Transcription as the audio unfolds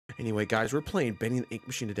Anyway, guys, we're playing Bendy and the Ink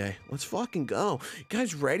Machine today. Let's fucking go. You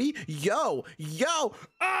guys ready? Yo! If you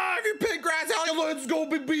pick grass, let's go,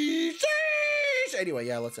 baby! Sheesh! Anyway,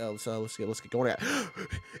 yeah, let's get going.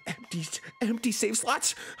 Empty save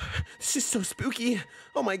slots. This is so spooky.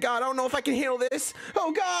 Oh my god, I don't know if I can handle this.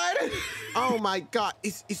 Oh god! Oh my god,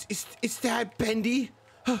 is that Bendy?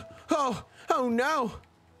 Oh no!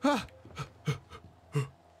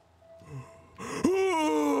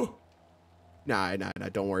 Nah,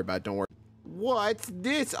 don't worry about it, don't worry. What's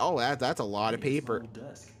this? Oh, that's a lot of paper.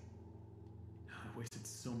 Desk. I wasted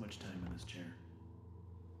so much time in this chair.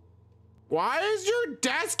 Why is your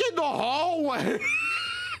desk in the hallway?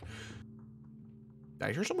 Did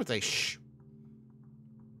I hear someone say shh?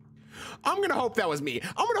 I'm gonna hope that was me.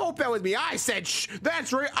 I said shh.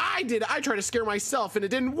 That's right, I did. I tried to scare myself and it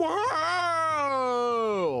didn't work.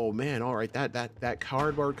 Oh man, all right, that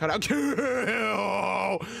cardboard cutout.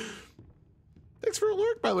 Thanks for the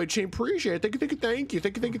alert, by the way, Chain. Appreciate it. Thank you.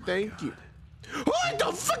 What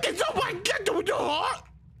the fuck is up? I get to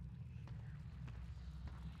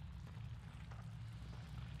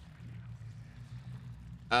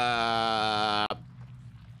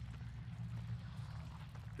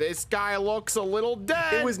this guy looks a little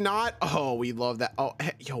dead. It was not. Oh, we love that. Oh,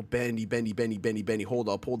 hey, yo, Bendy. Hold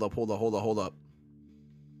up.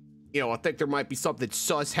 You know, I think there might be something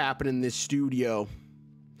sus happening in this studio.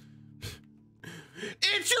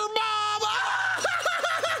 It's your mom!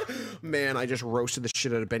 Man, I just roasted the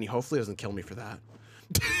shit out of Bendy. Hopefully it doesn't kill me for that.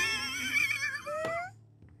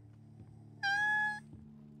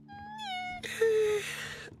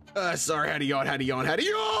 Sorry, how do you yawn?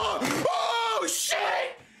 Oh, shit!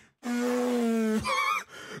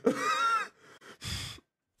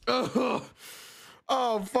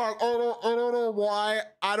 Oh fuck!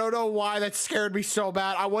 I don't know why that scared me so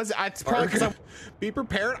bad. It's probably because I'm. Be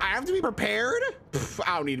prepared. I have to be prepared.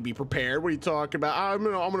 I don't need to be prepared. What are you talking about? I'm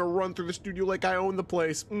gonna run through the studio like I own the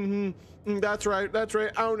place. That's right. I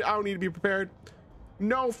don't need to be prepared.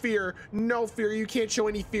 No fear. You can't show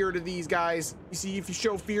any fear to these guys. You see, if you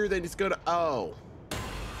show fear, then it's gonna. Oh.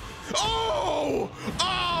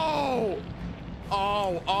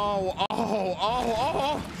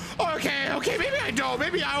 Okay, maybe I don't.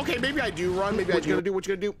 Maybe I do run. Maybe what you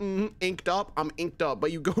gonna do? Inked up. I'm inked up.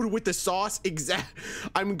 But you go with the sauce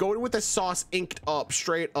I'm going with the sauce inked up,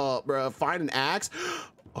 straight up, bro. Find an axe.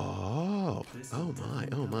 Oh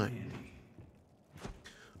my.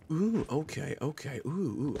 Ooh, okay.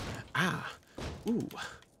 Ooh.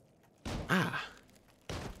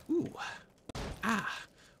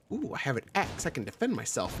 Ooh, I have an axe. I can defend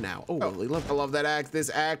myself now. Oh, I love that axe. This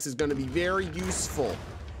axe is gonna be very useful.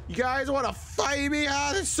 You guys want to fight me?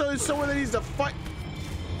 There's someone that needs to fight.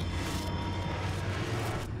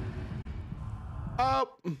 Oh,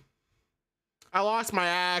 I lost my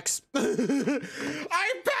axe.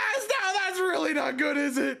 I passed out. That's really not good,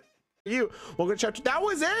 is it? Welcome to chapter. That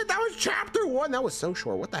was it. That was chapter 1. That was so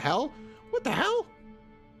short. What the hell?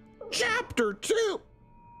 Chapter 2.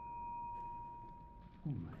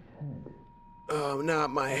 Oh, not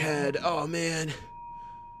my head. Oh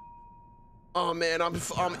man, I'm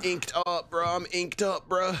inked up, bro.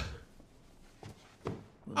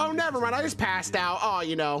 Oh, never mind. I just passed out. Oh,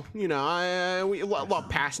 we love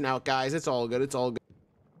passing out, guys. It's all good.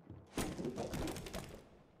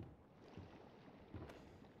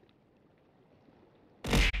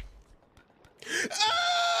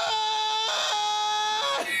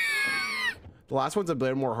 The last one's a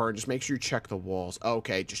bit more hard. Just make sure you check the walls.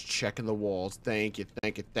 Okay, just checking the walls. Thank you.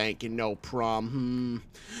 No problem.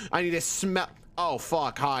 I need to smell. Oh,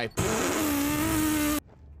 fuck. Hi.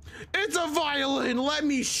 It's a violin. Let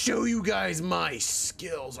me show you guys my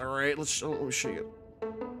skills. All right, let me show you.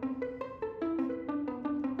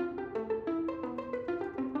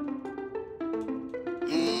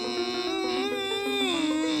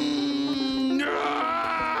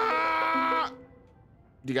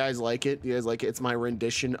 Do you guys like it? It's my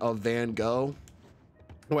rendition of Van Gogh.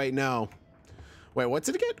 Wait, no. Wait, what's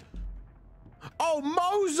it again? Oh,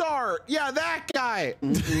 Mozart! Yeah, that guy!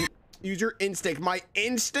 Use your instinct. My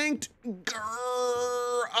instinct?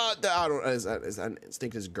 Grrr. I don't know. Is that an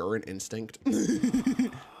instinct? Is grr an instinct?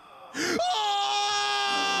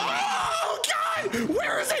 Oh, God!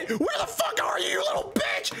 Where is it? Where the fuck are you, you little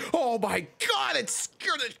bitch? Oh, my God, it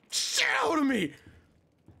scared the shit out of me.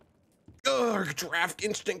 Draft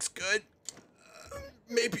instinct's good.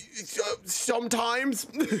 Maybe sometimes.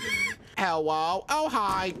 Hello. Oh,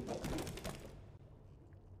 hi.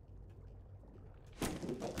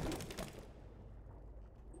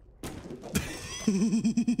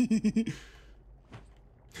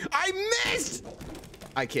 I missed.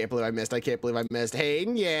 I can't believe I missed. I can't believe I missed.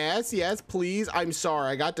 Hayden, yes, yes, please. I'm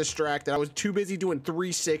sorry. I got distracted. I was too busy doing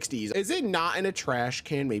 360s. Is it not in a trash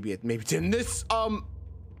can? Maybe it's in this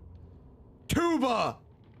tuba.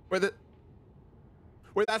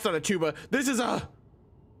 Wait, that's not a tuba. This is a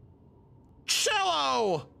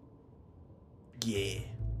cello. Yeah.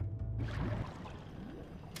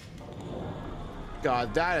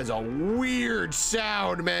 God, that is a weird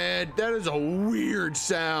sound, man. That is a weird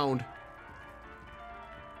sound.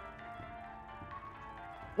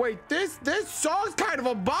 Wait, this song's kind of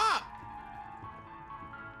a bop.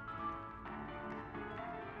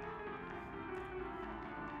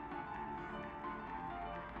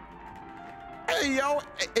 Hey, yo,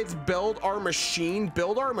 it's Build Our Machine.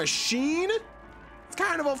 Build Our Machine? It's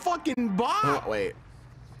kind of a fucking bop. Oh, wait.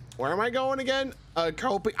 Where am I going again?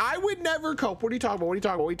 Coping. I would never cope. What are you talking about? What are you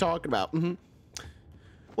talking about? What are you talking about?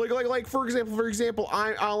 Like for example,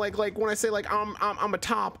 I like when I say like I'm a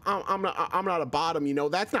top, I'm not a bottom, you know,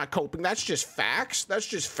 that's not coping. That's just facts. That's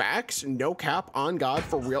just facts. No cap on God,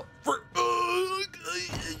 for real.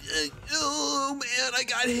 Oh man, I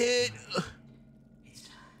got hit.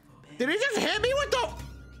 Did he just hit me with the?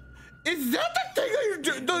 Is that the thing that you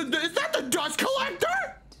do? Is that the dust collector?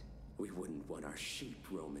 We wouldn't want our sheep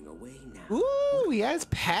roaming away now. Ooh, he has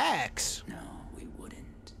packs. No, we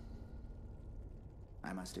wouldn't.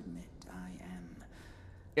 I must admit, I am.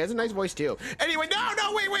 He has a nice voice too. Anyway, no,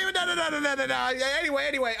 wait, no.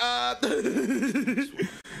 Anyway,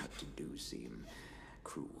 To do seem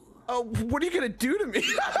cruel. Oh, what are you gonna do to me?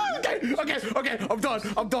 okay, I'm done.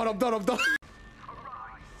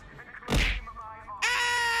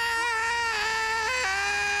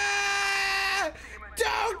 Ah!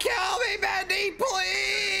 Don't kill me, Bendy,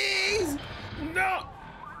 please! No!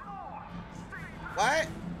 What?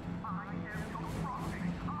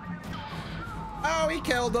 Oh, he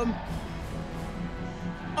killed him.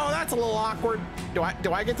 Oh, that's a little awkward. Do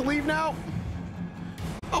I get to leave now?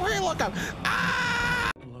 Oh, hey, look up.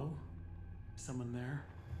 Ah! Hello? Someone there?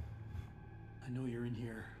 I know you're in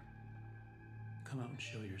here. Come out and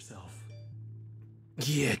show yourself.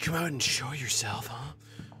 Yeah, come out and show yourself, huh?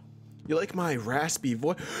 You like my raspy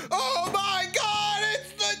voice? Oh my God!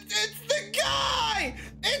 It's the guy!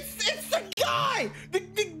 It's the guy! The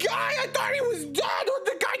guy! I thought he was dead. Was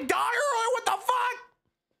the guy die or what the fuck?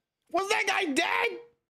 Was that guy dead?